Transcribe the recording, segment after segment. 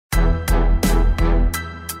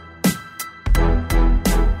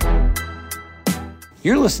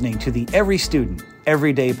You're listening to the Every Student,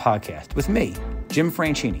 Every Day podcast with me, Jim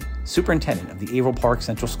Franchini, Superintendent of the Averill Park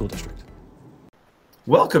Central School District.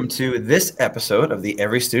 Welcome to this episode of the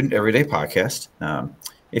Every Student, Every Day podcast.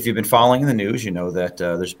 If you've been following the news, you know that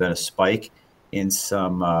there's been a spike in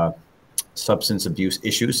some substance abuse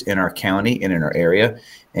issues in our county and in our area.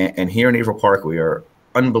 And here in Averill Park, we are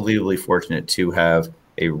unbelievably fortunate to have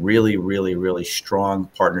a really strong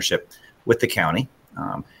partnership with the county.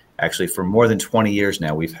 Actually, for more than 20 years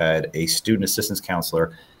now, we've had a student assistance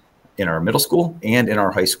counselor in our middle school and in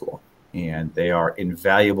our high school, and they are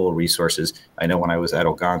invaluable resources. I know when I was at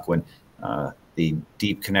Algonquin, the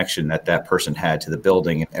deep connection that person had to the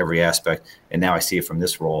building in every aspect, and now I see it from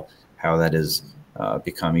this role, how that has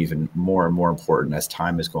become even more and more important as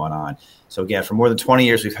time has gone on. So again, for more than 20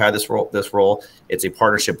 years, we've had this role. It's a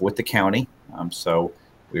partnership with the county, so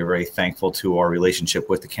we are very thankful to our relationship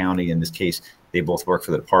with the county. In this case, they both work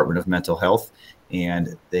for the Department of Mental Health,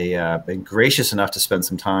 and they have been gracious enough to spend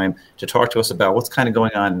some time to talk to us about what's kind of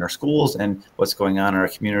going on in our schools and what's going on in our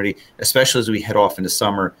community, especially as we head off into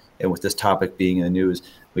summer. And with this topic being in the news,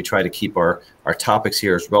 we try to keep our topics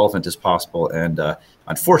here as relevant as possible. And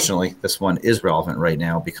unfortunately, this one is relevant right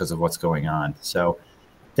now because of what's going on. So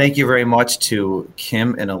thank you very much to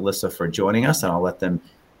Kim and Alyssa for joining us, and I'll let them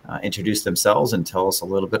introduce themselves and tell us a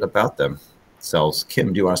little bit about themselves.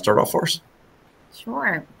 Kim, do you want to start off for us?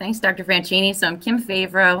 Sure. Thanks, Dr. Franchini. So I'm Kim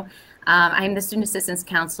Favro. I'm the student assistance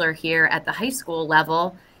counselor here at the high school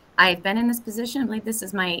level. I've been in this position, I believe this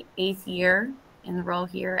is my 8th year in the role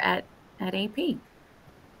here at AP.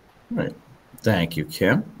 Right. Thank you,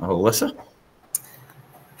 Kim. Alyssa?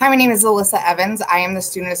 Hi, my name is Alyssa Evans. I am the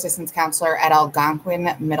student assistance counselor at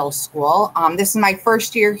Algonquin Middle School. This is my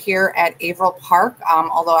first year here at Averill Park,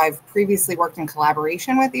 although I've previously worked in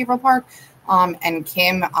collaboration with Averill Park. And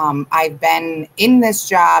Kim, I've been in this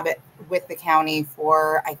job with the county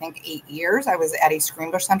for, I think, 8 years. I was at a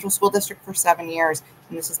Greenbush Central School District for 7 years,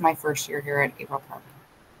 and this is my first year here at Averill Park.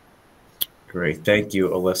 Great. Thank you,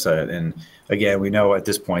 Alyssa. And again, we know at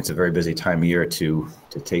this point it's a very busy time of year to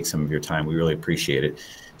take some of your time. We really appreciate it.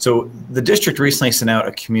 So the district recently sent out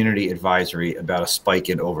a community advisory about a spike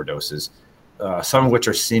in overdoses, some of which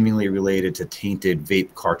are seemingly related to tainted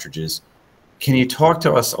vape cartridges. Can you talk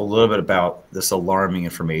to us a little bit about this alarming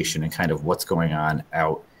information and kind of what's going on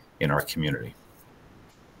out in our community?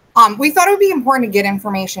 We thought it would be important to get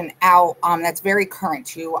information out that's very current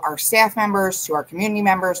to our staff members, to our community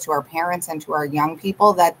members, to our parents, and to our young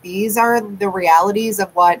people, that these are the realities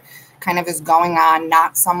of what kind of is going on,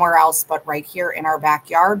 not somewhere else, but right here in our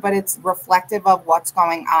backyard. But it's reflective of what's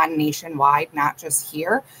going on nationwide, not just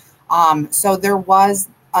here. So there was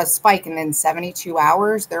a spike, and in 72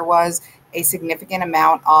 hours, there was a significant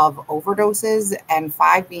amount of overdoses, and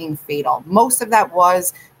 5 being fatal. Most of that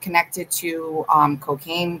was connected to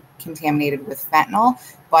cocaine contaminated with fentanyl,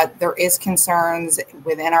 but there is concerns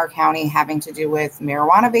within our county having to do with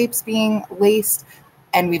marijuana vapes being laced,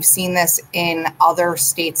 and we've seen this in other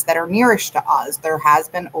states that are nearest to us. There has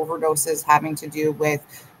been overdoses having to do with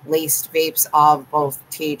laced vapes of both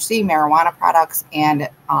THC, marijuana products, and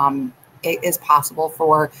it is possible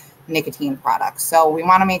for nicotine products. So we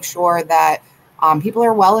want to make sure that people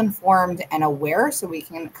are well informed and aware so we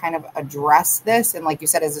can kind of address this. And like you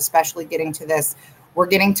said, is especially getting to this, we're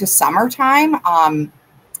getting to summertime,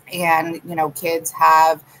 and kids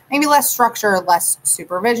have maybe less structure, less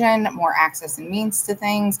supervision, more access and means to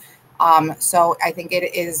things. So I think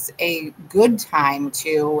it is a good time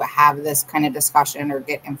to have this kind of discussion or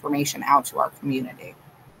get information out to our community.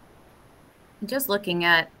 Just looking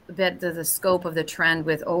at a bit the scope of the trend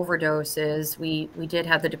with overdoses, we did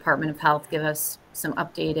have the Department of Health give us some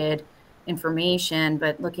updated information,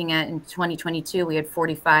 but looking at in 2022, we had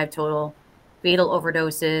 45 total fatal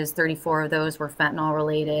overdoses, 34 of those were fentanyl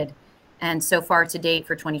related. And so far to date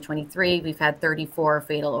for 2023, we've had 34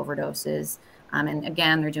 fatal overdoses. And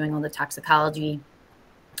again, they're doing all the toxicology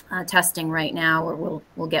testing right now, or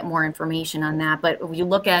we'll get more information on that. But if you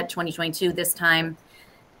look at 2022, this time,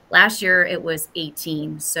 last year it was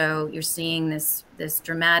 18. So you're seeing this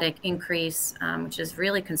dramatic increase, which is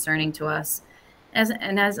really concerning to us. As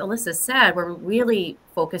Alyssa said, we're really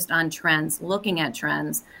focused on trends, looking at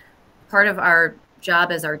trends. Part of our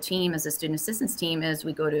job as our team, as a student assistance team, is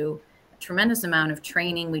we go to a tremendous amount of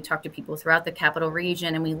training. We talk to people throughout the capital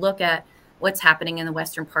region, and we look at what's happening in the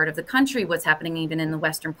western part of the country, what's happening even in the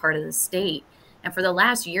western part of the state. And for the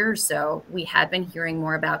last year or so, we had been hearing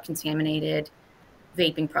more about contaminated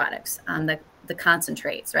vaping products, the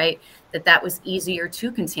concentrates, right? That was easier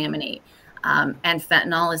to contaminate. And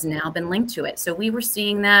fentanyl has now been linked to it. So we were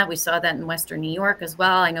seeing that. We saw that in Western New York as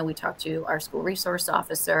well. I know we talked to our school resource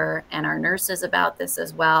officer and our nurses about this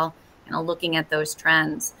as well, and looking at those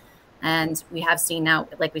trends. And we have seen now,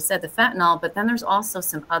 like we said, the fentanyl, but then there's also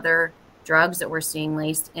some other drugs that we're seeing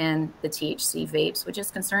laced in the THC vapes, which is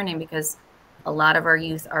concerning because a lot of our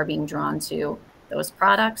youth are being drawn to those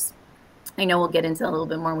products. I know we'll get into a little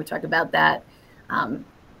bit more when we talk about that,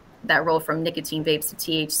 that roll from nicotine vapes to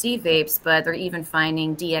THC vapes, but they're even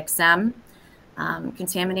finding DXM,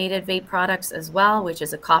 contaminated vape products as well, which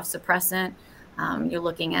is a cough suppressant. You're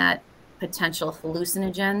looking at potential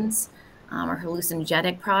hallucinogens or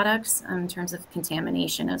hallucinogenic products in terms of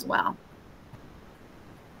contamination as well.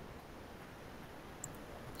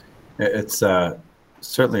 It's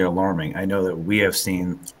certainly alarming. I know that we have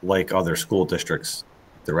seen, like other school districts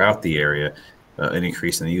throughout the area, an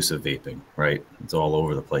increase in the use of vaping, right? It's all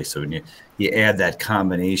over the place. So when you add that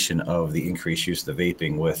combination of the increased use of the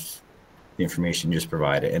vaping with the information you just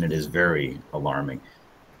provided, and it is very alarming.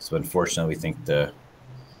 So unfortunately, we think the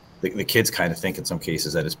kids kind of think in some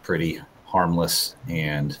cases that it's pretty harmless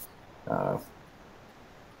and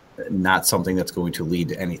not something that's going to lead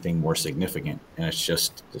to anything more significant. And it's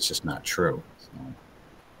just not true.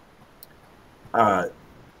 So,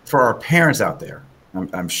 for our parents out there,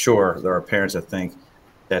 I'm sure there are parents that think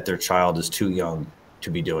that their child is too young to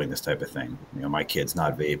be doing this type of thing. You know, my kid's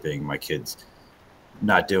not vaping, my kid's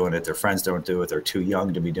not doing it, their friends don't do it, they're too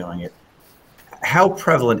young to be doing it. How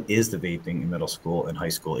prevalent is the vaping in middle school and high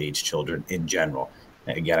school age children in general?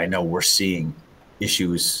 Again, I know we're seeing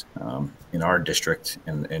issues in our district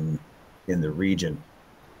and in the region.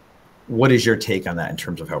 What is your take on that in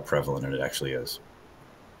terms of how prevalent it actually is?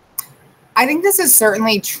 I think this has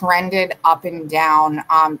certainly trended up and down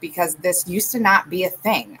because this used to not be a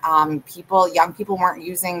thing. Young people weren't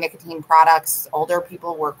using nicotine products. Older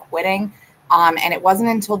people were quitting. And it wasn't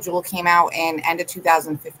until Juul came out in end of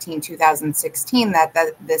 2015, 2016 that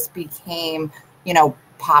this became,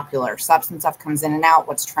 popular. Substance stuff comes in and out.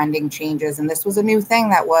 What's trending changes. And this was a new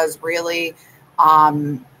thing that was really,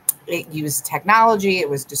 it used technology. It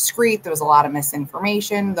was discreet. There was a lot of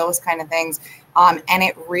misinformation, those kind of things. And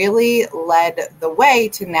it really led the way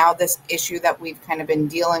to now this issue that we've kind of been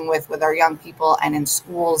dealing with our young people and in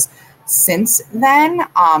schools since then.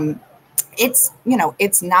 It's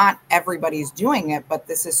not everybody's doing it, but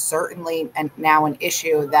this is certainly now an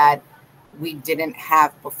issue that we didn't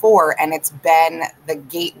have before. And it's been the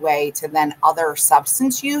gateway to then other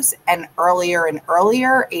substance use and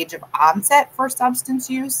earlier age of onset for substance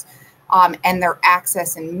use. And their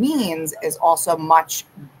access and means is also much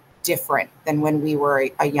different than when we were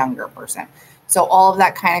a younger person. So all of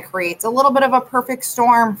that kind of creates a little bit of a perfect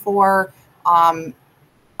storm for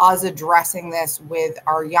us addressing this with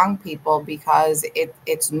our young people because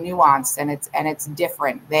it's nuanced and it's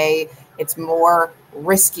different. It's more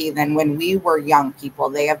risky than when we were young people.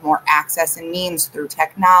 They have more access and means through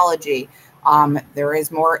technology. There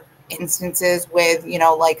is more instances with,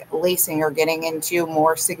 like lacing or getting into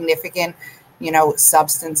more significant,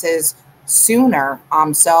 substances sooner.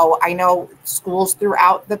 So I know schools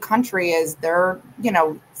throughout the country as they're,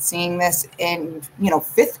 seeing this in,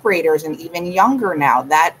 fifth graders and even younger now.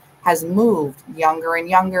 That has moved younger and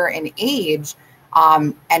younger in age.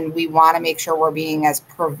 And we want to make sure we're being as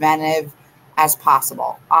preventive as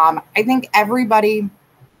possible. I think everybody,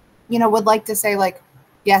 would like to say like,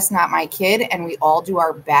 yes, not my kid. And we all do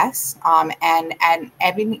our best. And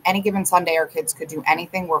any given Sunday, our kids could do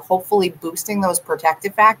anything. We're hopefully boosting those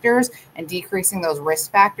protective factors and decreasing those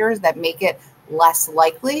risk factors that make it less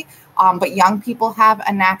likely. But young people have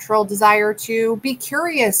a natural desire to be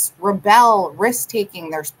curious, rebel, risk-taking.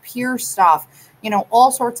 There's peer stuff, all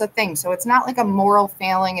sorts of things. So it's not like a moral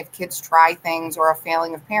failing if kids try things or a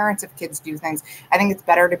failing of parents if kids do things. I think it's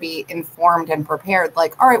better to be informed and prepared.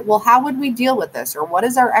 Like, all right, well, how would we deal with this? Or what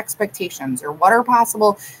is our expectations? Or what are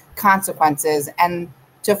possible consequences? And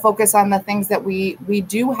to focus on the things that we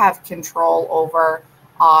do have control over,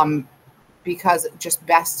 because just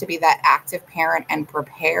best to be that active parent and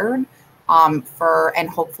prepared and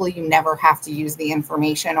hopefully you never have to use the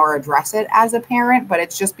information or address it as a parent, but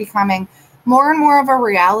it's just becoming more and more of a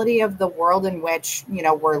reality of the world in which,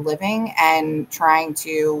 we're living and trying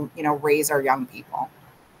to, raise our young people.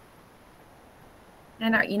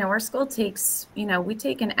 And our school takes, we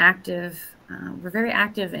take an active, we're very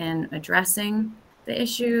active in addressing the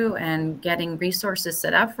issue and getting resources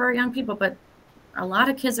set up for our young people, but a lot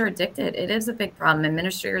of kids are addicted. It is a big problem.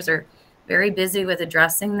 Administrators are very busy with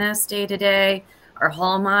addressing this day to day. Our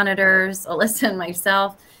hall monitors, Alyssa and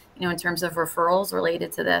myself, in terms of referrals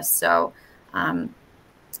related to this. So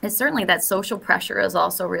it's certainly that social pressure is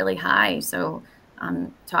also really high. So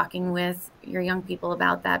talking with your young people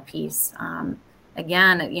about that piece.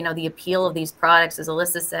 Again, you know, the appeal of these products, as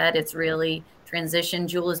Alyssa said, it's really transition.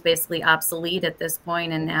 Juul is basically obsolete at this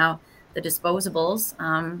point, and now the disposables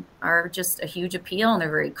are just a huge appeal, and they're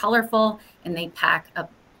very colorful, and they pack a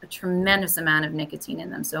tremendous amount of nicotine in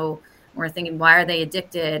them. So we're thinking, why are they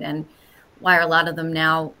addicted, and why are a lot of them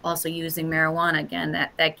now also using marijuana? Again,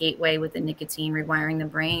 that gateway with the nicotine rewiring the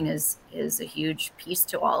brain is a huge piece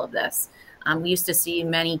to all of this. We used to see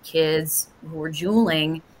many kids who were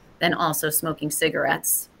juuling, then also smoking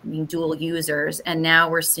cigarettes, I mean, dual users. And now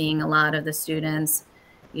we're seeing a lot of the students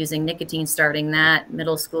using nicotine starting that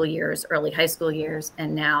middle school years, early high school years,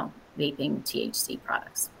 and now vaping THC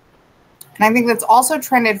products. And I think that's also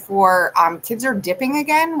trended for kids are dipping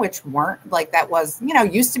again, which weren't like that was, you know,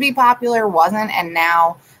 used to be popular, wasn't. And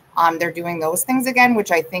now they're doing those things again,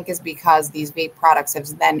 which I think is because these vape products have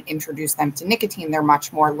then introduced them to nicotine. They're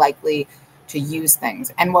much more likely to use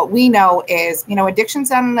things. And what we know is, you know, addiction's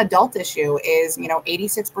not an adult issue. Is, you know,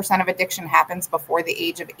 86% of addiction happens before the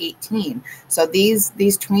age of 18. So these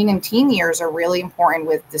tween and teen years are really important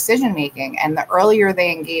with decision making. And the earlier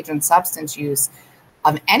they engage in substance use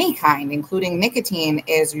of any kind, including nicotine,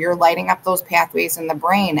 is you're lighting up those pathways in the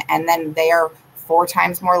brain, and then they are 4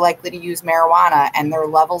 times more likely to use marijuana, and their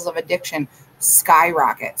levels of addiction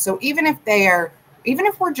skyrocket. So even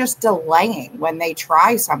if we're just delaying when they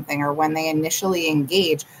try something or when they initially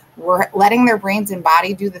engage, we're letting their brains and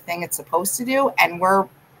body do the thing it's supposed to do, and we're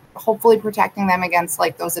hopefully protecting them against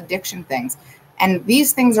like those addiction things. And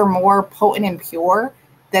these things are more potent and pure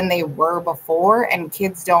than they were before, and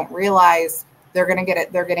kids don't realize they're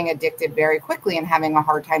getting addicted very quickly and having a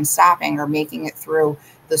hard time stopping or making it through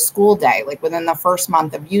the school day. Like within the first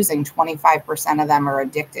month of using, 25% of them are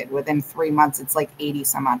addicted. Within 3 months, it's like 80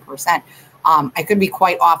 some odd percent. I could be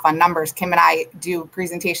quite off on numbers. Kim and I do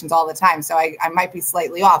presentations all the time, so I might be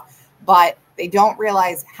slightly off, but they don't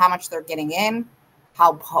realize how much they're getting in,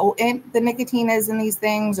 how potent the nicotine is in these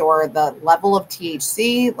things, or the level of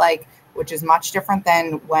THC, like, which is much different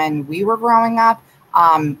than when we were growing up.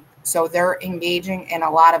 So they're engaging in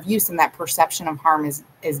a lot of use, and that perception of harm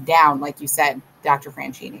is down, like you said, Dr.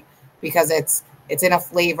 Franchini, because it's in a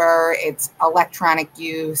flavor, it's electronic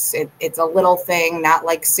use, it's a little thing, not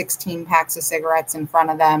like 16 packs of cigarettes in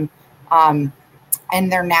front of them. And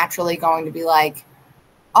they're naturally going to be like,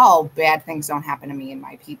 oh, bad things don't happen to me and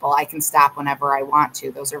my people. I can stop whenever I want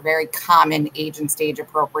to. Those are very common age and stage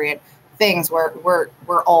appropriate things. We're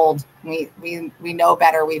old. We know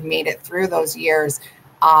better. We've made it through those years.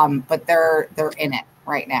 But they're in it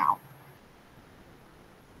right now.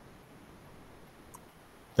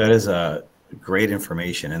 That is great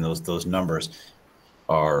information, and those numbers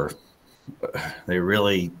are, they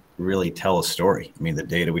really tell a story. I mean, the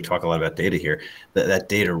data, we talk a lot about data here. That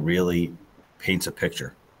data really paints a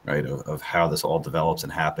picture, right, of how this all develops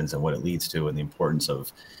and happens and what it leads to, and the importance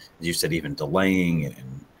of, as you said, even delaying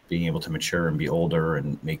and being able to mature and be older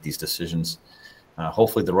and make these decisions.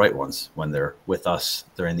 Hopefully the right ones when they're with us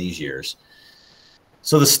during these years.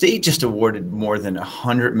 So the state just awarded more than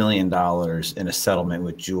 $100 million in a settlement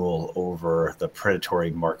with Juul over the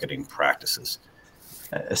predatory marketing practices.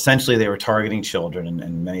 Essentially, they were targeting children,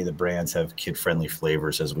 and many of the brands have kid-friendly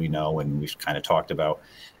flavors, as we know, and we've kind of talked about.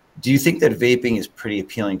 Do you think that vaping is pretty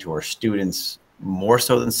appealing to our students more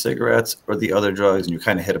so than cigarettes or the other drugs? And you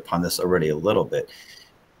kind of hit upon this already a little bit.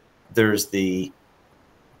 There's the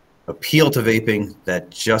appeal to vaping that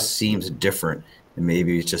just seems different, and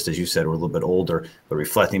maybe it's just, as you said, we're a little bit older, but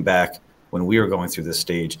reflecting back when we were going through this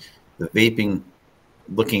stage, the vaping,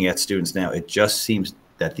 looking at students now, it just seems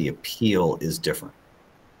that the appeal is different.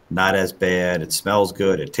 Not as bad, it smells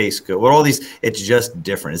good, it tastes good, well, all these, it's just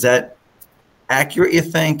different. Is that accurate, you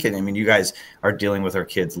think? And I mean, you guys are dealing with our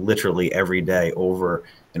kids literally every day, over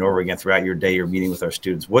and over again throughout your day. You're meeting with our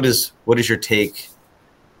students. What is your take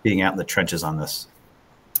being out in the trenches on this?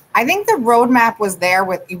 I think the roadmap was there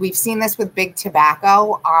we've seen this with big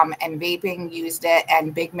tobacco, and vaping used it,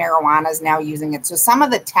 and big marijuana is now using it. So some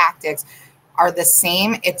of the tactics are the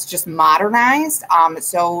same. It's just modernized.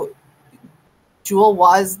 So Juul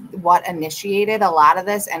was what initiated a lot of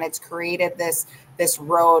this, and it's created this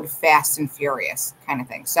road fast and furious kind of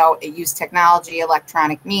thing. So it used technology,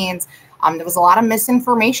 electronic means. There was a lot of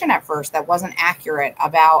misinformation at first that wasn't accurate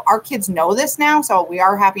about, our kids know this now, so we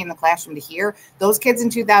are happy in the classroom to hear. Those kids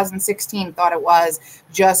in 2016 thought it was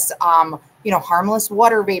just, harmless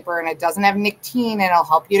water vapor, and it doesn't have nicotine, and it'll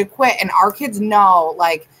help you to quit. And our kids know,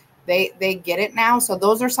 like, They get it now. So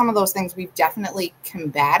those are some of those things we've definitely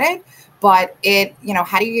combated. But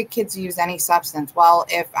how do you get kids to use any substance? Well,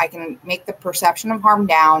 if I can make the perception of harm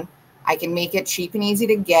down, I can make it cheap and easy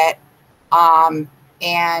to get, and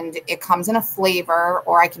it comes in a flavor,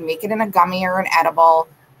 or I can make it in a gummy or an edible,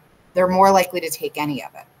 they're more likely to take any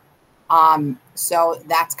of it. So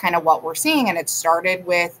that's kind of what we're seeing. And it started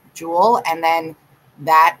with Juul, and then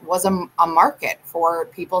that was a market for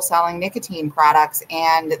people selling nicotine products.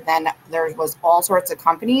 And then there was all sorts of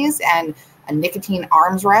companies and a nicotine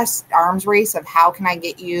arms race of how can I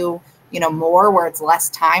get you, more, where it's less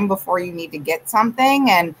time before you need to get something.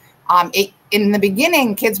 And in the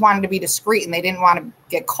beginning, kids wanted to be discreet and they didn't want to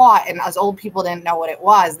get caught. And us old people didn't know what it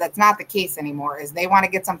was. That's not the case anymore. Is they want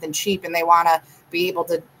to get something cheap and they want to be able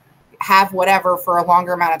to have whatever for a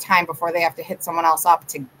longer amount of time before they have to hit someone else up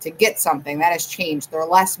to get something. That has changed. They're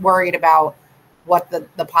less worried about what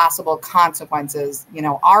the possible consequences,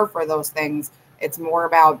 are for those things. It's more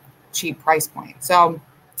about cheap price point. So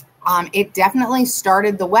it definitely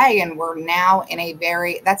started the way, and we're now in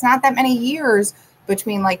that's not that many years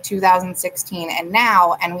between like 2016 and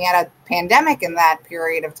now. And we had a pandemic in that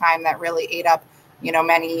period of time that really ate up,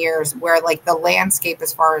 many years, where like the landscape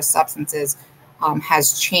as far as substances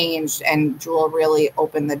has changed, and Juul really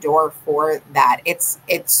opened the door for that.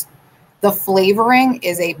 It's the flavoring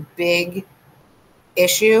is a big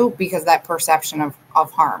issue because that perception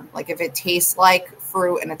of harm. Like if it tastes like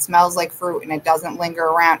fruit and it smells like fruit and it doesn't linger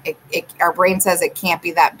around, our brain says it can't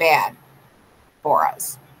be that bad for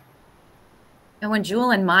us. And when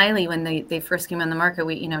Juul and Miley, when they first came on the market,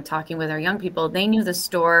 we, talking with our young people, they knew the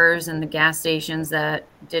stores and the gas stations that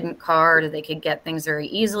didn't card, they could get things very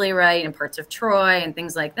easily, right, in parts of Troy and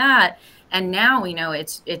things like that. And now we know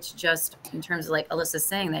it's just, in terms of like Alyssa's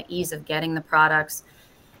saying, that ease of getting the products,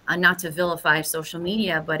 not to vilify social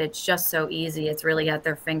media, but it's just so easy. It's really at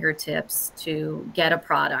their fingertips to get a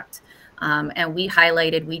product. And we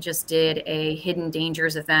just did a Hidden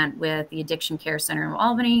Dangers event with the Addiction Care Center in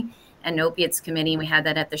Albany and Opiates Committee. We had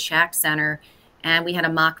that at the Shack Center, and we had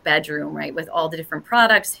a mock bedroom, right, with all the different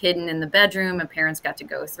products hidden in the bedroom, and parents got to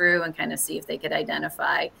go through and kind of see if they could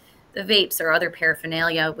identify the vapes or other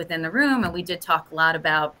paraphernalia within the room. And we did talk a lot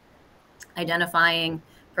about identifying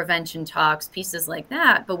prevention talks, pieces like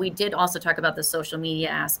that. But we did also talk about the social media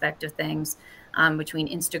aspect of things, between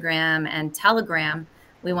Instagram and Telegram.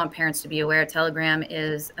 We want parents to be aware Telegram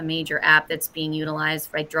is a major app that's being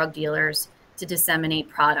utilized by drug dealers to disseminate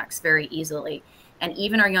products very easily. And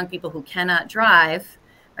even our young people who cannot drive,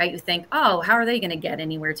 right, you think, oh, how are they going to get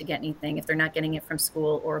anywhere to get anything if they're not getting it from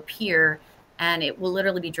school or a peer? And it will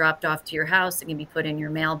literally be dropped off to your house. It can be put in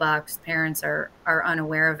your mailbox. Parents are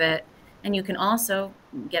unaware of it. And you can also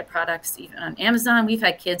get products even on Amazon. We've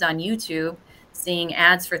had kids on YouTube seeing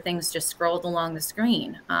ads for things just scrolled along the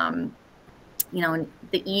screen. And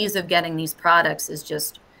the ease of getting these products is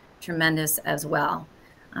just tremendous as well.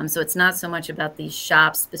 So it's not so much about these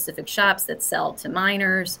specific shops that sell to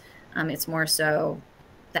minors. It's more so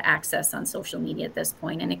the access on social media at this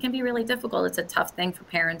point. And it can be really difficult. It's a tough thing for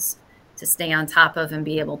parents to stay on top of and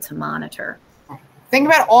be able to monitor. Think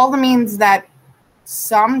about all the means that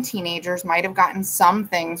some teenagers might have gotten some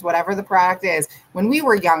things, whatever the product is, when we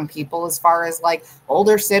were young people, as far as like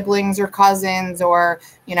older siblings or cousins or,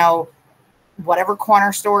 whatever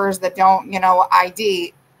corner stores that don't,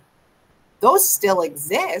 ID. Those still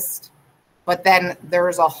exist, but then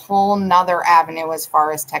there's a whole nother avenue as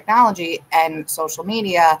far as technology and social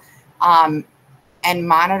media, and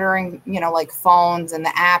monitoring, like phones and the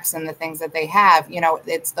apps and the things that they have.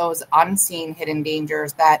 It's those unseen hidden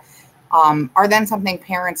dangers that are then something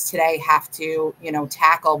parents today have to,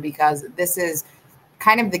 tackle, because this is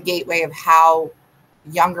kind of the gateway of how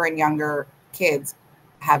younger and younger kids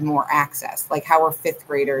have more access. Like how are fifth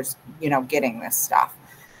graders, getting this stuff.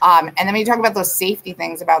 And then when you talk about those safety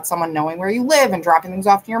things about someone knowing where you live and dropping things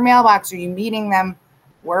off to your mailbox, or you meeting them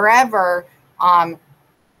wherever,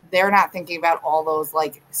 they're not thinking about all those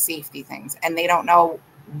like safety things, and they don't know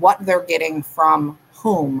what they're getting from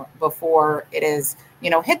whom before it is,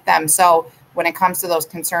 hit them. So when it comes to those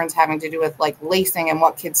concerns having to do with like lacing and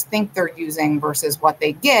what kids think they're using versus what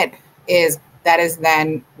they get, that is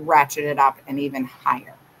then ratcheted up and even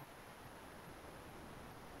higher.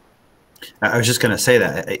 I was just going to say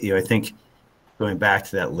that, I think going back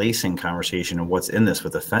to that lacing conversation and what's in this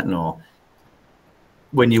with the fentanyl,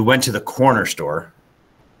 when you went to the corner store,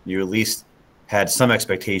 you at least had some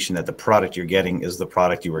expectation that the product you're getting is the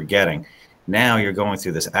product you were getting. Now you're going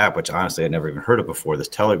through this app, which honestly I'd never even heard of before, this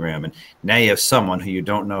Telegram, and now you have someone who you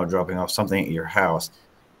don't know dropping off something at your house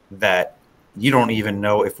that you don't even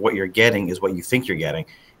know if what you're getting is what you think you're getting.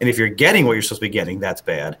 And if you're getting what you're supposed to be getting, that's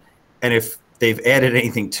bad. And if they've added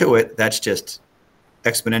anything to it, that's just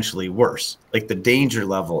exponentially worse. Like the danger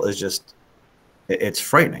level is just, it's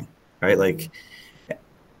frightening, right? Like,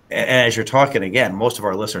 and as you're talking again, most of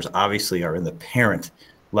our listeners obviously are in the parent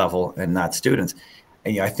level and not students.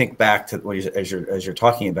 And I think back to what as you're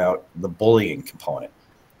talking about the bullying component,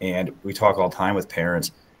 and we talk all the time with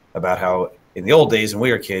parents about how in the old days when we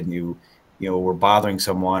were a kid, you were bothering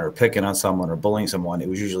someone or picking on someone or bullying someone, it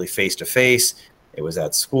was usually face to face. It was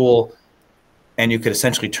at school, and you could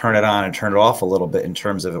essentially turn it on and turn it off a little bit in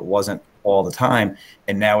terms of it wasn't all the time.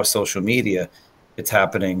 And now with social media, it's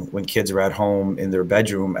happening when kids are at home in their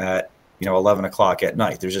bedroom at 11 o'clock at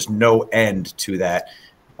night. There's just no end to that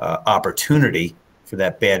opportunity for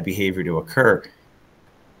that bad behavior to occur.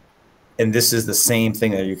 And this is the same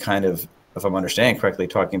thing that you kind of, if I'm understanding correctly,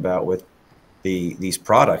 talking about with these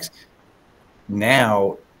products.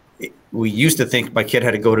 Now, we used to think my kid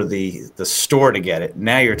had to go to the store to get it.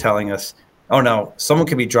 Now you're telling us, oh no, someone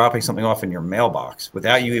could be dropping something off in your mailbox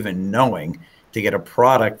without you even knowing, to get a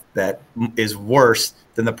product that is worse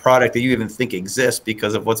than the product that you even think exists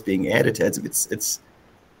because of what's being added to it. It's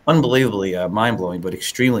unbelievably mind-blowing, but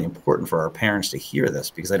extremely important for our parents to hear this,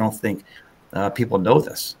 because I don't think people know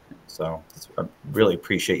this. So I really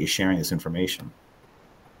appreciate you sharing this information.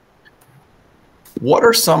 What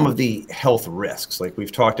are some of the health risks? Like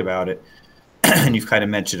we've talked about it, and you've kind of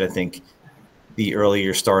mentioned, I think, the earlier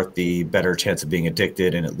you start, the better chance of being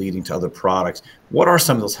addicted and it leading to other products. What are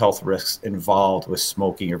some of those health risks involved with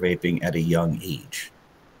smoking or vaping at a young age?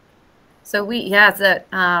 So we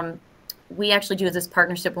actually do this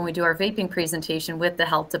partnership when we do our vaping presentation with the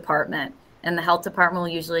health department, and the health department will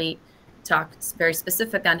usually talk very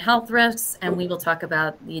specific on health risks, and we will talk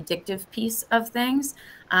about the addictive piece of things.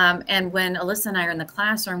 And when Alyssa and I are in the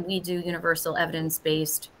classroom, we do universal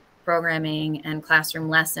evidence-based programming and classroom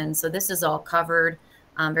lessons. So this is all covered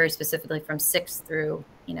very specifically from 6th through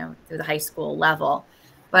the high school level.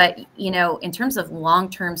 But, in terms of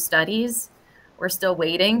long-term studies, we're still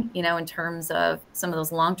waiting, in terms of some of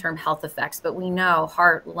those long-term health effects. But we know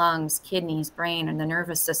heart, lungs, kidneys, brain, and the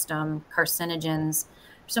nervous system, carcinogens,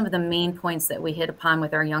 some of the main points that we hit upon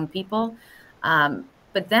with our young people.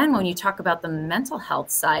 But then when you talk about the mental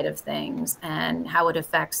health side of things and how it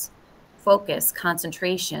affects focus,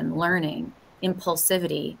 concentration, learning,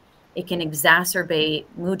 impulsivity, it can exacerbate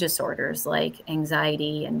mood disorders like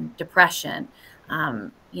anxiety and depression.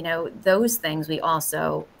 Those things we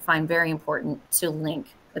also find very important to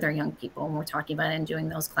link with our young people when we're talking about it and doing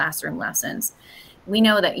those classroom lessons. We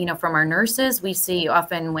know that, from our nurses, we see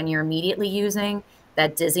often when you're immediately using,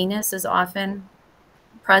 that dizziness is often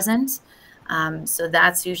present. So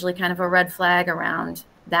that's usually kind of a red flag around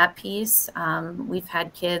that piece. We've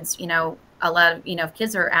had kids, a lot of, if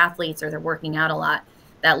kids are athletes or they're working out a lot,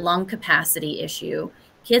 that lung capacity issue,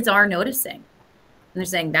 kids are noticing. And they're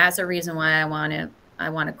saying, that's a reason why I want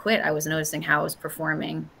to quit. I was noticing how I was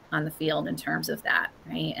performing on the field in terms of that,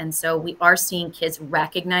 right? And so we are seeing kids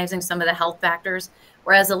recognizing some of the health factors.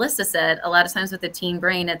 Whereas Alyssa said, a lot of times with the teen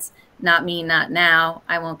brain, it's not me, not now.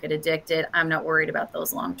 I won't get addicted. I'm not worried about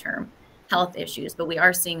those long-term health issues. But we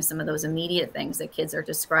are seeing some of those immediate things that kids are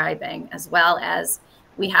describing, as well as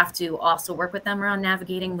we have to also work with them around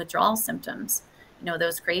navigating withdrawal symptoms.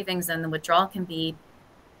 Those cravings and the withdrawal can be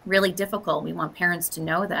really difficult. We want parents to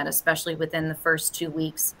know that, especially within the first 2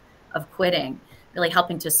 weeks of quitting, really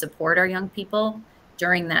helping to support our young people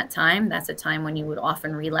during that time. That's a time when you would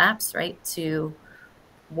often relapse, right, to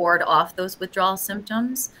ward off those withdrawal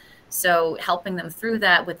symptoms. So helping them through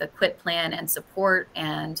that with a quit plan and support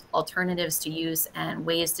and alternatives to use and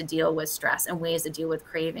ways to deal with stress and ways to deal with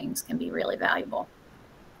cravings can be really valuable.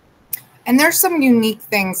 And there's some unique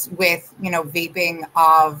things with,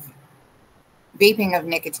 vaping of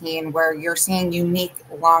nicotine, where you're seeing unique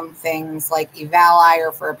lung things like evali,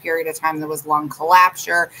 or for a period of time there was lung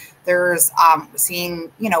collapsure. There's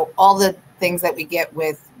seeing, all the things that we get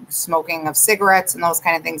with smoking of cigarettes and those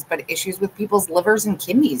kind of things, but issues with people's livers and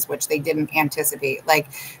kidneys, which they didn't anticipate. Like,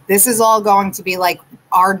 this is all going to be like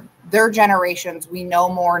their generations. We know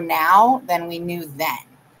more now than we knew then.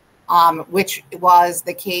 Which was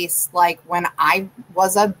the case, like when I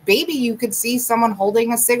was a baby, you could see someone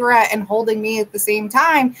holding a cigarette and holding me at the same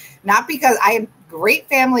time, not because I had great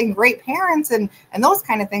family and great parents and those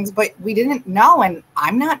kind of things, but we didn't know. And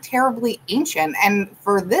I'm not terribly ancient. And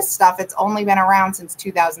for this stuff, it's only been around since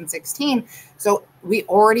 2016. So we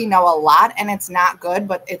already know a lot, and it's not good,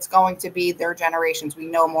 but it's going to be their generations. We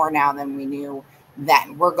know more now than we knew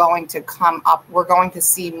then. We're going to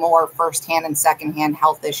see more firsthand and secondhand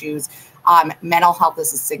health issues. Mental health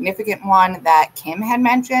is a significant one that Kim had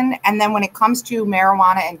mentioned. And then when it comes to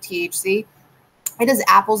marijuana and THC, it is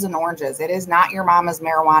apples and oranges. It is not your mama's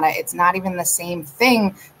marijuana. It's not even the same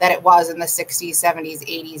thing that it was in the 60s, 70s,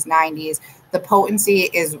 80s, 90s. The potency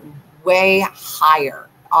is way higher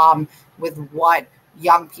with what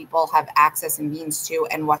young people have access and means to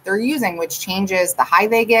and what they're using, which changes the high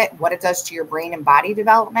they get, what it does to your brain and body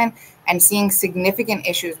development, and seeing significant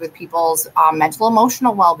issues with people's mental,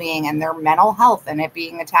 emotional well-being and their mental health, and it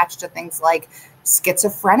being attached to things like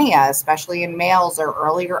schizophrenia, especially in males or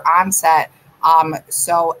earlier onset.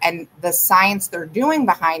 And the science they're doing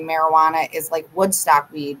behind marijuana is like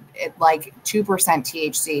Woodstock weed, like 2%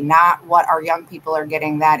 THC, not what our young people are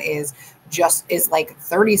getting that is like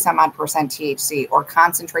 30 some odd percent THC, or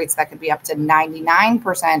concentrates that could be up to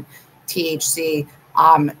 99% THC.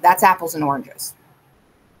 That's apples and oranges.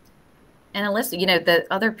 And Alyssa, the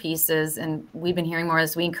other pieces, and we've been hearing more,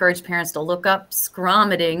 is we encourage parents to look up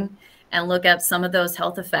scromiting and look at some of those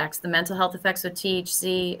health effects. The mental health effects of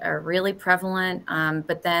THC are really prevalent,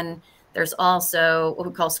 but then there's also what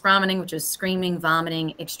we call scromiting, which is screaming,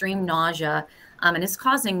 vomiting, extreme nausea, and it's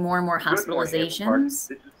causing more and more hospitalizations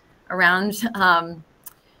around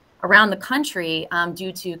the country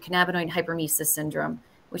due to cannabinoid hyperemesis syndrome,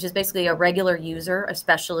 which is basically a regular user,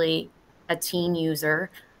 especially a teen user.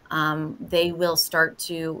 They will start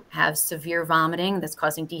to have severe vomiting that's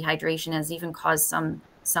causing dehydration, has even caused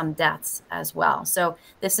some deaths as well. So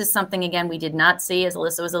this is something, again, we did not see, as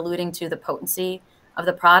Alyssa was alluding to, the potency of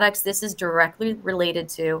the products. This is directly related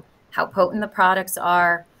to how potent the products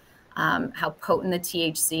are, how potent the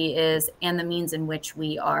THC is, and the means in which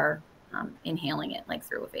we are inhaling it, like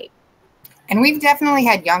through a vape. And we've definitely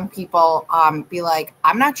had young people be like,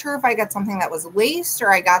 I'm not sure if I got something that was laced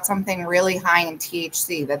or I got something really high in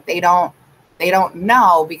THC that they don't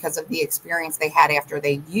know because of the experience they had after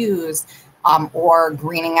they used, or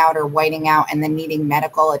greening out or whiting out and then needing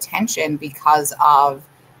medical attention because of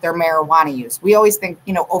their marijuana use. We always think,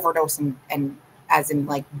 overdose and as in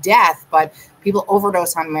like death, but people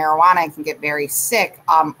overdose on marijuana and can get very sick.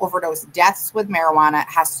 Overdose deaths with marijuana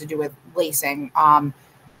has to do with lacing.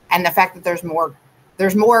 And the fact that there's more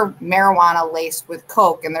marijuana laced with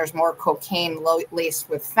coke, and there's more cocaine laced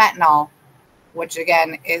with fentanyl, which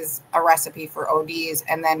again is a recipe for ODs.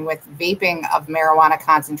 And then with vaping of marijuana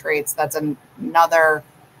concentrates, that's another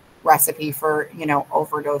recipe for,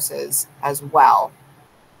 overdoses as well.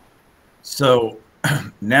 So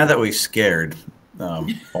now that we've scared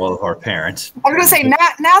all of our parents, I was going to say, now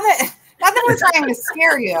that we're trying to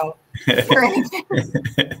scare you.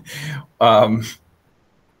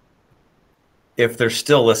 If they're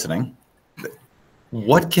still listening,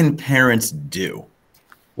 what can parents do?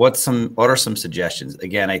 What are some suggestions?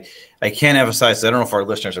 Again, I can't emphasize, I don't know if our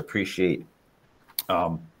listeners appreciate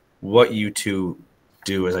what you two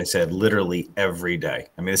do, as I said, literally every day.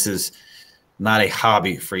 I mean, this is not a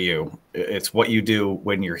hobby for you. It's what you do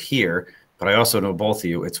when you're here, but I also know both of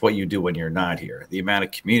you, it's what you do when you're not here. The amount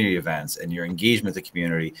of community events and your engagement with the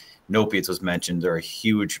community. Nopiates was mentioned. They're a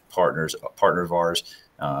huge partner of ours.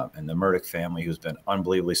 And the Murdoch family, who's been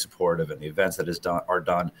unbelievably supportive, and the events that are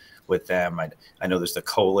done with them. I know there's the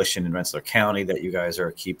coalition in Rensselaer County that you guys are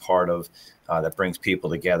a key part of, that brings people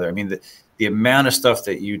together. I mean, the amount of stuff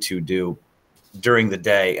that you two do during the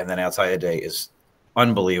day and then outside the day is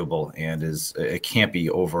unbelievable, and it can't be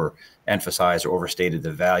overemphasized or overstated,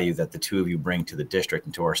 the value that the two of you bring to the district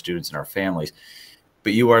and to our students and our families.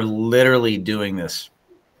 But you are literally doing this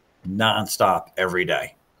nonstop every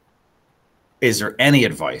day. Is there any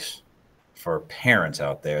advice for parents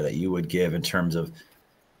out there that you would give in terms of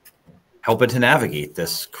helping to navigate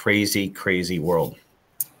this crazy, crazy world?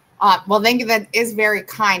 Well, thank you. That is very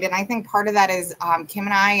kind. And I think part of that is Kim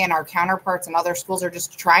and I and our counterparts in other schools are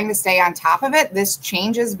just trying to stay on top of it. This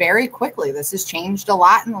changes very quickly. This has changed a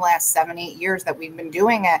lot in the last 7-8 years that we've been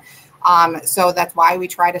doing it. So that's why we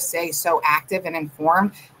try to stay so active and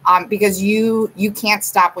informed, because you can't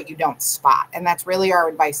stop what you don't spot. And that's really our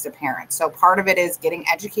advice to parents. So part of it is getting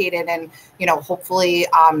educated, and, hopefully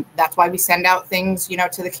that's why we send out things,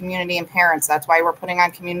 to the community and parents. That's why we're putting on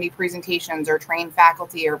community presentations or trained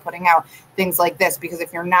faculty or putting out things like this, because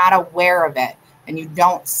if you're not aware of it and you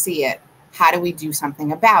don't see it, how do we do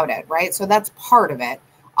something about it? Right. So that's part of it.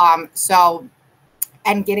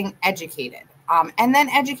 And getting educated. And then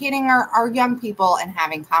educating our young people and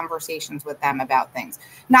having conversations with them about things,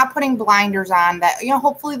 not putting blinders on that,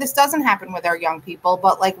 hopefully this doesn't happen with our young people,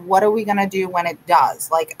 but like, what are we going to do when it does,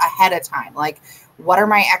 like ahead of time? Like, what are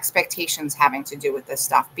my expectations having to do with this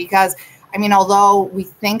stuff? Because although we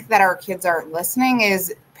think that our kids are listening,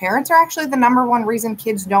 parents are actually the number one reason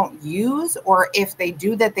kids don't use, or if they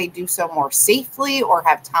do, that they do so more safely or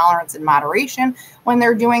have tolerance and moderation when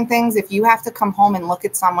they're doing things. If you have to come home and look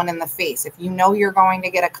at someone in the face, if you know you're going to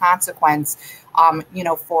get a consequence,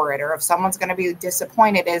 for it, or if someone's going to be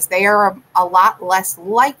disappointed, is they are a lot less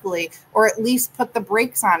likely, or at least put the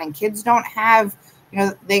brakes on. And kids don't have,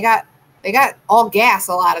 they got all gas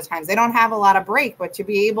a lot of times. They don't have a lot of brake, but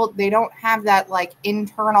they don't have that like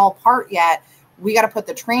internal part yet. We got to put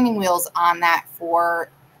the training wheels on that for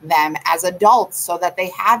them as adults so that they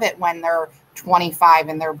have it when they're 25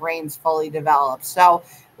 and their brain's fully developed. So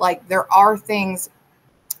like there are things,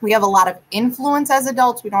 we have a lot of influence as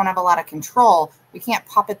adults. We don't have a lot of control. We can't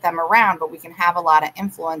puppet them around, but we can have a lot of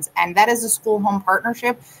influence. And that is a school-home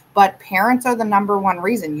partnership. But parents are the number one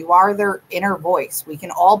reason. You are their inner voice. We can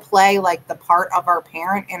all play like the part of our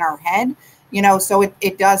parent in our head, so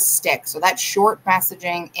it does stick. So that short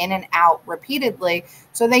messaging in and out repeatedly,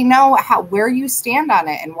 so they know where you stand on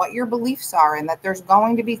it and what your beliefs are, and that there's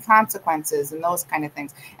going to be consequences and those kind of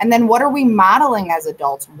things. And then what are we modeling as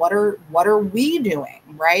adults? What are we doing,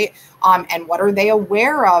 right? And what are they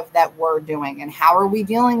aware of that we're doing? And how are we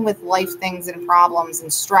dealing with life things and problems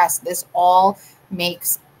and stress? This all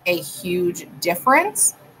makes a huge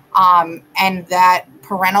difference. And that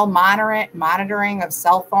parental monitoring of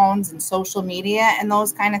cell phones and social media and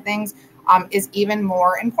those kind of things is even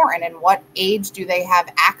more important. And what age do they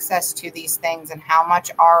have access to these things, and how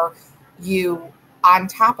much are you on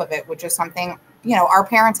top of it, which is something, our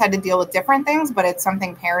parents had to deal with different things, but it's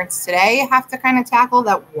something parents today have to kind of tackle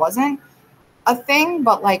that wasn't a thing.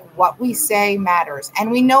 But like what we say matters.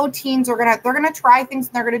 And we know teens are they're gonna try things,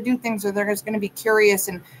 and they're gonna do things, or they're just gonna be curious,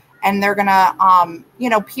 and they're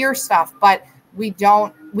gonna peer stuff, but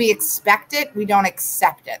we expect it, we don't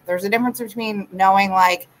accept it. There's a difference between knowing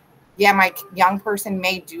like, yeah, my young person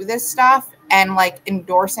may do this stuff, and like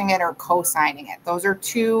endorsing it or co-signing it. Those are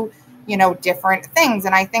two, different things.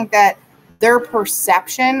 And I think that their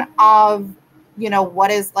perception of,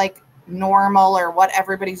 what is like normal, or what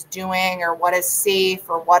everybody's doing, or what is safe,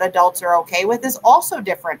 or what adults are okay with is also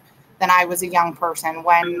different than I was a young person,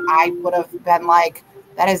 when I would have been like,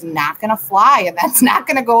 that is not going to fly, and that's not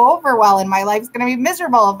going to go over well, and my life's going to be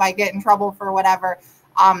miserable if I get in trouble for whatever.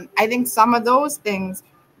 I think some of those things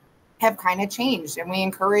have kind of changed, and we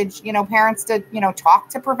encourage, parents to, talk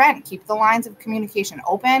to prevent, keep the lines of communication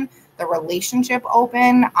open, the relationship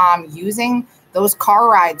open, using those car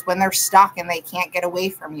rides when they're stuck and they can't get away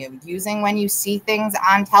from you, using when you see things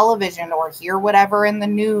on television or hear whatever in the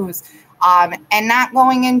news. And not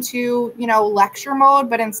going into, lecture mode,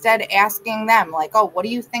 but instead asking them like, oh, what do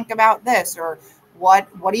you think about this? Or what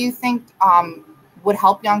do you think would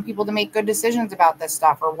help young people to make good decisions about this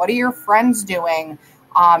stuff? Or what are your friends doing?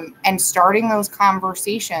 And starting those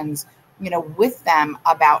conversations, with them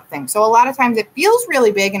about things. So a lot of times it feels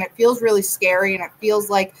really big, and it feels really scary, and it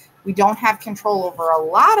feels like we don't have control over a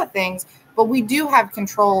lot of things, but we do have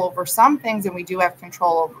control over some things, and we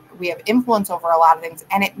have influence over a lot of things,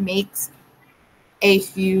 and it makes a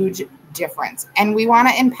huge difference. And we want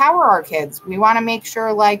to empower our kids. We want to make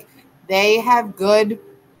sure like they have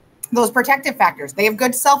those protective factors. They have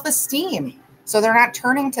good self-esteem, so they're not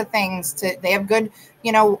turning to things they have good,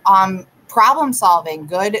 problem solving,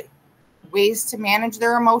 good ways to manage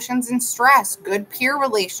their emotions and stress, good peer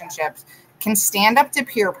relationships, can stand up to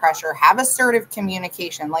peer pressure, have assertive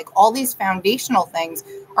communication. Like all these foundational things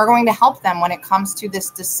are going to help them when it comes to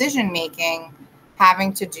this decision making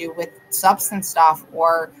having to do with substance stuff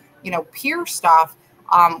or, peer stuff.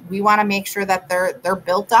 We want to make sure that they're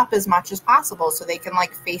built up as much as possible so they can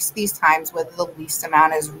like face these times with the least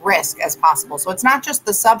amount of risk as possible. So it's not just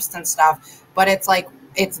the substance stuff, but it's like,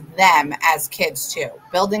 it's them as kids too,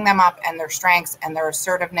 building them up, and their strengths and their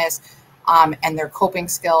assertiveness, and their coping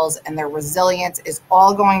skills and their resilience is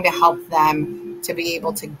all going to help them to be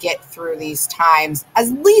able to get through these times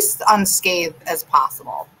as least unscathed as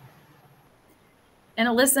possible. And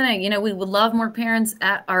Alyssa, we would love more parents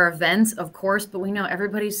at our events, of course, but we know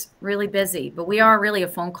everybody's really busy. But we are really a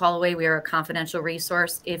phone call away. We are a confidential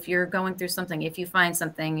resource. If you're going through something, if you find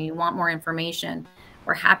something, you want more information,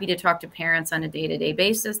 we're happy to talk to parents on a day-to-day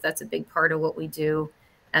basis. That's a big part of what we do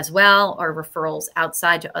as well, or referrals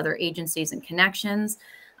outside to other agencies and connections.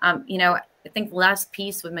 I think the last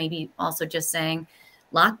piece would maybe also just saying,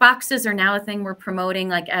 lock boxes are now a thing we're promoting,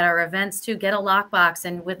 like at our events too. Get a lockbox.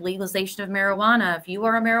 And with legalization of marijuana, if you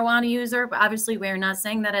are a marijuana user, obviously we're not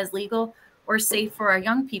saying that as legal or safe for our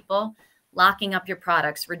young people, locking up your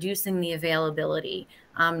products, reducing the availability,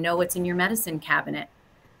 know what's in your medicine cabinet.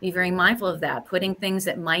 Be very mindful of that, putting things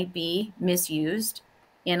that might be misused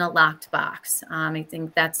in a locked box. I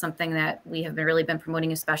think that's something that we have really been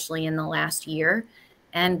promoting, especially in the last year.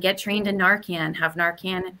 And get trained in Narcan, have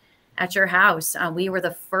Narcan at your house. We were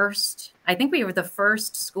the first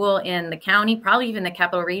school in the county, probably even the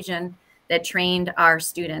capital region, that trained our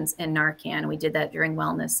students in Narcan. We did that during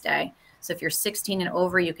Wellness Day. So if you're 16 and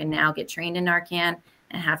over, you can now get trained in Narcan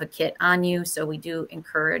and have a kit on you. So we do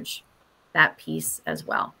encourage that piece as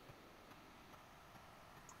well.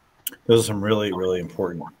 Those are some really, really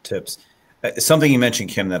important tips. Something you mentioned,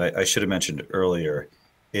 Kim, that I should have mentioned earlier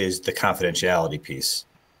is the confidentiality piece.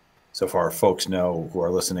 So for our folks know who are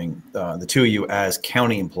listening, the two of you as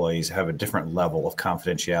county employees have a different level of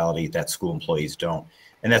confidentiality that school employees don't.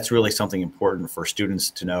 And that's really something important for students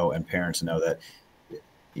to know and parents to know, that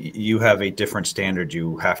you have a different standard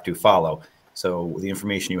you have to follow. So the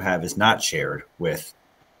information you have is not shared with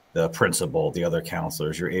the principal, the other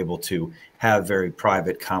counselors. You're able to have very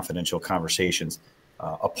private, confidential conversations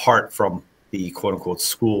apart from the quote unquote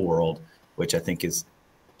school world, which I think is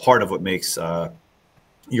part of what makes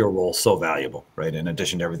your role so valuable, right? In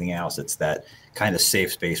addition to everything else, it's that kind of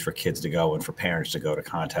safe space for kids to go and for parents to go to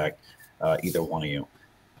contact either one of you.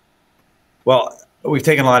 Well, we've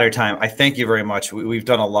taken a lot of your time. I thank you very much. We've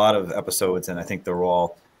done a lot of episodes, and I think they're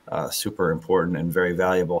all super important and very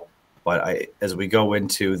valuable. But as we go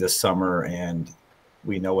into this summer and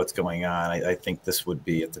we know what's going on, I think this would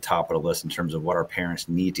be at the top of the list in terms of what our parents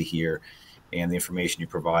need to hear. And the information you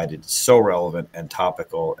provided is so relevant and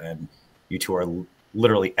topical, and you two are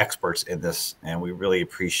literally experts in this. And we really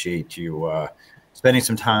appreciate you spending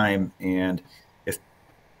some time. And if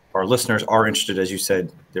our listeners are interested, as you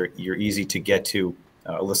said, you're easy to get to.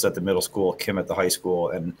 Alyssa at the middle school, Kim at the high school,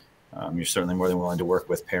 and you're certainly more than willing to work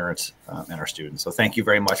with parents and our students. So thank you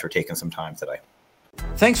very much for taking some time today.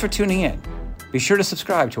 Thanks for tuning in. Be sure to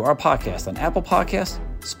subscribe to our podcast on Apple Podcasts,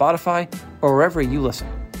 Spotify, or wherever you listen.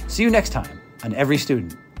 See you next time on Every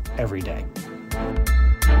Student, Every Day.